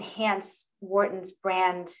enhance Wharton's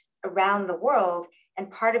brand around the world, and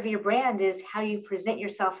part of your brand is how you present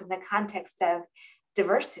yourself in the context of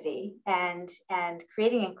diversity and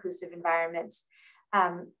creating inclusive environments.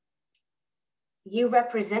 You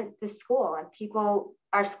represent the school, and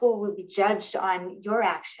our school will be judged on your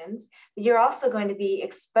actions, but you're also going to be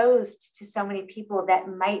exposed to so many people that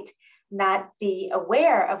might not be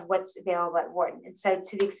aware of what's available at Wharton. And so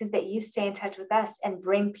to the extent that you stay in touch with us and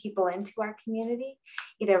bring people into our community,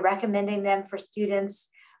 either recommending them for students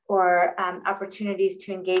or opportunities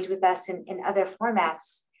to engage with us in other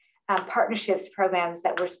formats, partnerships programs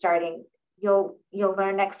that we're starting. You'll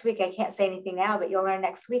learn next week. I can't say anything now, but you'll learn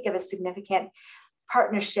next week of a significant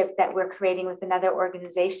partnership that we're creating with another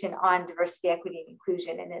organization on diversity, equity, and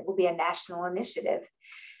inclusion, and it will be a national initiative.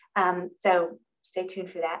 So stay tuned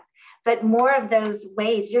for that. But more of those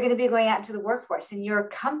ways, you're going to be going out into the workforce, and your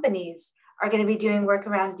companies are going to be doing work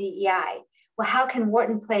around DEI. Well, how can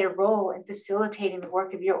Wharton play a role in facilitating the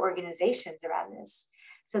work of your organizations around this?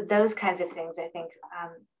 So those kinds of things, I think,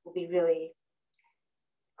 will be really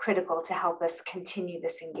critical to help us continue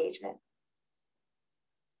this engagement.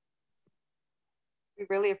 We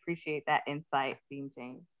really appreciate that insight, Dean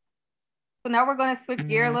James. So now we're going to switch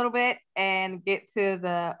gear a little bit and get to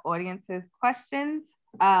the audience's questions.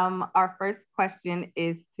 Our first question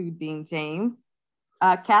is to Dean James.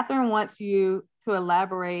 Catherine wants you to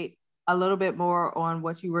elaborate a little bit more on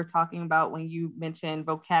what you were talking about when you mentioned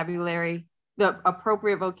vocabulary, the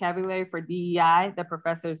appropriate vocabulary for DEI that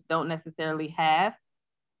professors don't necessarily have.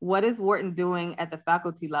 What is Wharton doing at the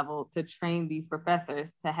faculty level to train these professors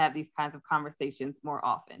to have these kinds of conversations more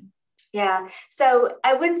often? Yeah, so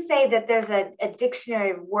I wouldn't say that there's a dictionary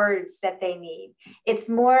of words that they need. It's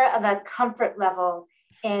more of a comfort level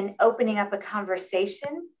in opening up a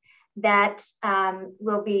conversation that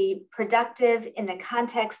will be productive in the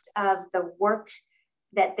context of the work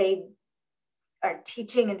that they are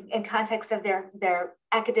teaching in context of their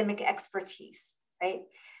academic expertise, right?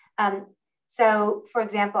 So for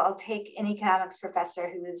example, I'll take an economics professor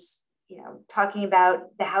who is talking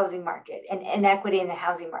about the housing market and inequity in the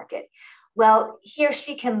housing market. Well, he or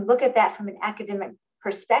she can look at that from an academic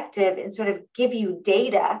perspective and sort of give you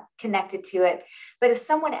data connected to it. But if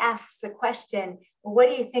someone asks the question, well, what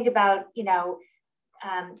do you think about,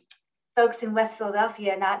 folks in West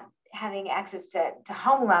Philadelphia not having access to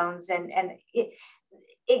home loans, and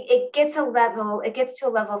it gets to a level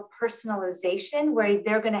of personalization where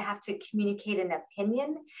they're going to have to communicate an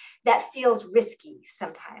opinion that feels risky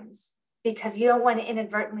sometimes, because you don't want to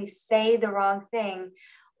inadvertently say the wrong thing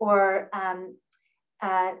or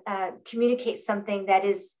communicate something that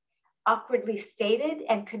is awkwardly stated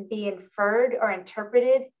and could be inferred or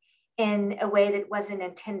interpreted in a way that wasn't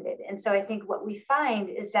intended. And so I think what we find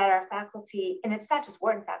is that our faculty, and it's not just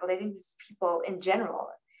Wharton faculty, I think this is people in general,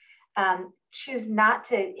 choose not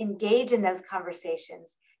to engage in those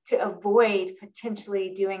conversations to avoid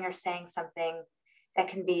potentially doing or saying something that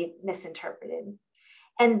can be misinterpreted.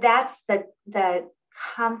 And that's the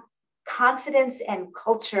confidence and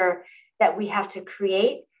culture that we have to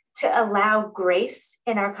create to allow grace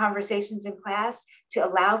in our conversations in class, to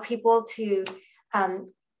allow people to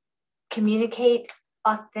communicate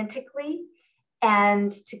authentically,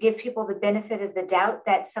 and to give people the benefit of the doubt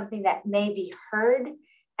that something that may be heard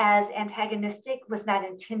as antagonistic was not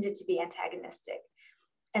intended to be antagonistic.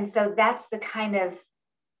 And so that's the kind of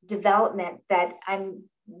development that I'm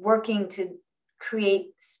working to create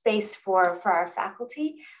space for our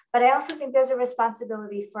faculty. But I also think there's a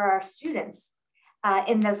responsibility for our students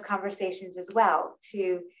in those conversations as well,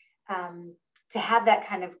 to have that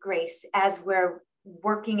kind of grace as we're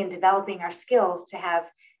working and developing our skills to have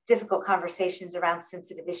difficult conversations around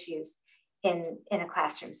sensitive issues in a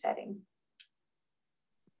classroom setting.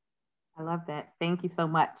 I love that. Thank you so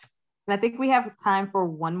much. And I think we have time for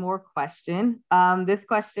one more question. This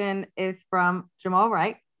question is from Jamal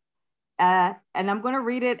Wright, and I'm going to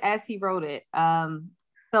read it as he wrote it.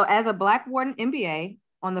 So as a Black Wharton MBA,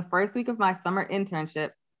 on the first week of my summer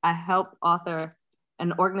internship, I helped author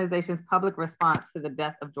an organization's public response to the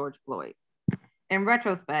death of George Floyd. In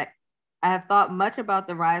retrospect, I have thought much about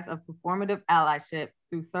the rise of performative allyship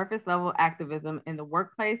through surface level activism in the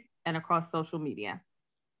workplace and across social media.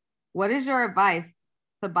 What is your advice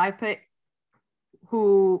to BIPOC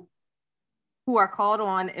who are called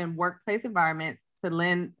on in workplace environments to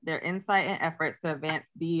lend their insight and efforts to advance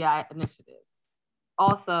DEI initiatives?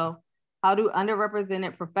 Also, how do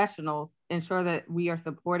underrepresented professionals ensure that we are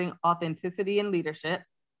supporting authenticity in leadership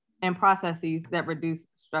and processes that reduce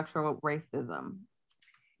structural racism?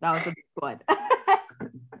 That was a big one.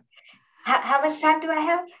 How much time do I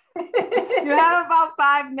have? You have about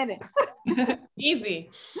 5 minutes. Easy.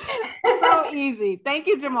 So easy. Thank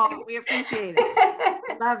you, Jamal. We appreciate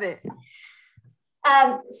it. Love it.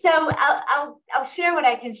 So I'll share what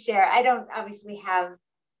I can share. I don't obviously have,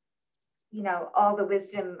 all the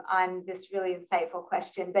wisdom on this really insightful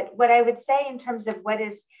question, but what I would say in terms of what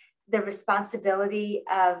is the responsibility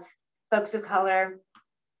of folks of color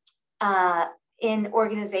in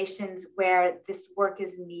organizations where this work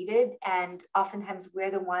is needed, and oftentimes we're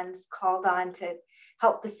the ones called on to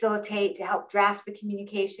help facilitate, to help draft the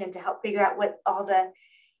communication, to help figure out what all the,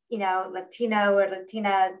 Latino or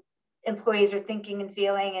Latina employees are thinking and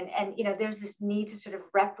feeling. And there's this need to sort of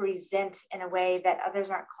represent in a way that others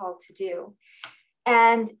aren't called to do.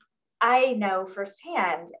 And I know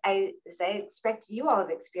firsthand, as I expect you all have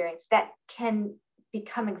experienced, that can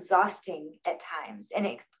become exhausting at times, and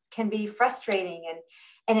it can be frustrating,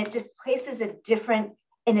 and it just places an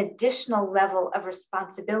additional level of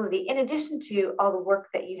responsibility in addition to all the work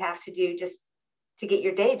that you have to do just to get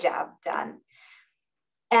your day job done.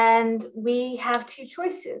 And we have two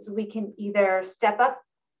choices. We can either step up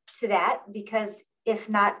to that, because if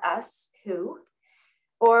not us, who?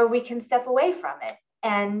 Or we can step away from it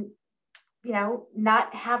and,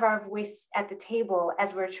 not have our voice at the table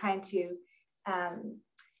as we're trying to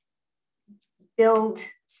build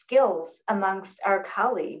skills amongst our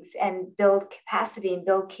colleagues and build capacity and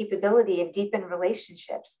build capability and deepen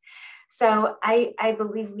relationships. So I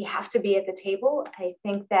believe we have to be at the table. I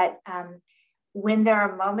think that when there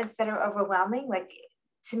are moments that are overwhelming, like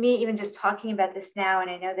to me, even just talking about this now, and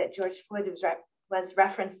I know that George Floyd was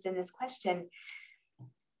referenced in this question,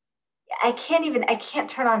 I can't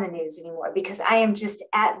turn on the news anymore because I am just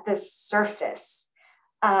at the surface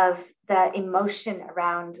of the emotion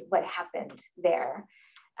around what happened there.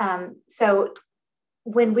 So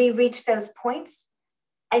when we reach those points,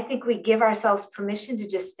 I think we give ourselves permission to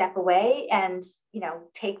just step away and,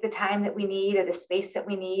 take the time that we need or the space that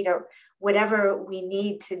we need or whatever we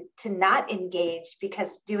need to not engage,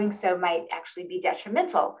 because doing so might actually be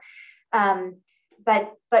detrimental.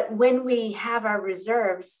 But when we have our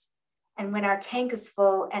reserves and when our tank is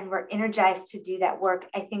full and we're energized to do that work,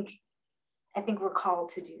 I think we're called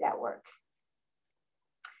to do that work.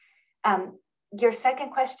 Your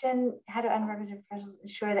second question, how do unrepresented professionals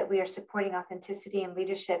ensure that we are supporting authenticity and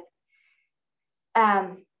leadership?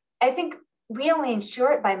 I think we only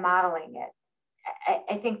ensure it by modeling it.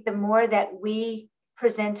 I think the more that we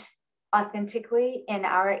present authentically in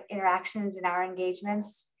our interactions and our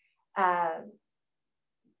engagements,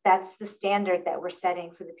 that's the standard that we're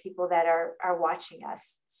setting for the people that are watching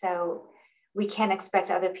us. So we can't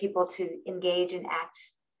expect other people to engage and act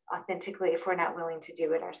authentically if we're not willing to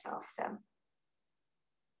do it ourselves. So.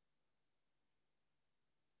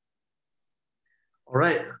 All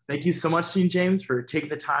right. Thank you so much, Dean James, for taking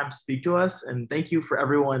the time to speak to us. And thank you for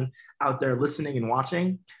everyone out there listening and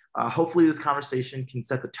watching. Hopefully this conversation can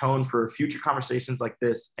set the tone for future conversations like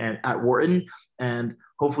this at Wharton. And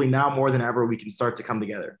hopefully now more than ever, we can start to come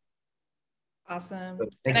together. Awesome.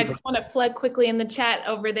 And I just want to plug quickly in the chat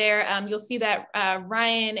over there. You'll see that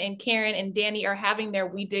Ryan and Karen and Danny are having their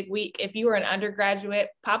WEDIG week. If you are an undergraduate,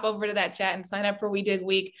 pop over to that chat and sign up for WEDIG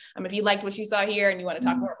week. If you liked what you saw here and you want to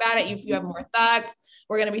talk more about it, if you have more thoughts,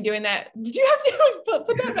 we're going to be doing that. Did you have to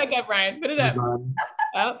put that back up, Ryan? Put it up.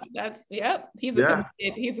 Oh, he's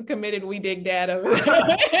a committed WEDIG dad over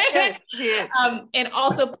there. And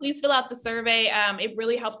also please fill out the survey. It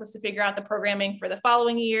really helps us to figure out the programming for the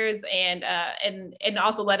following years, and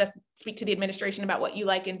also let us speak to the administration about what you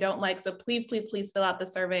like and don't like. So please fill out the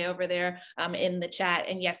survey over there in the chat.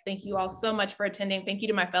 And yes, thank you all so much for attending. Thank you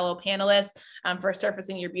to my fellow panelists for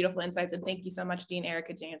surfacing your beautiful insights. And thank you so much, Dean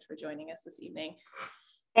Erika James, for joining us this evening.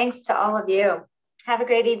 Thanks to all of you. Have a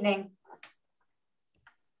great evening.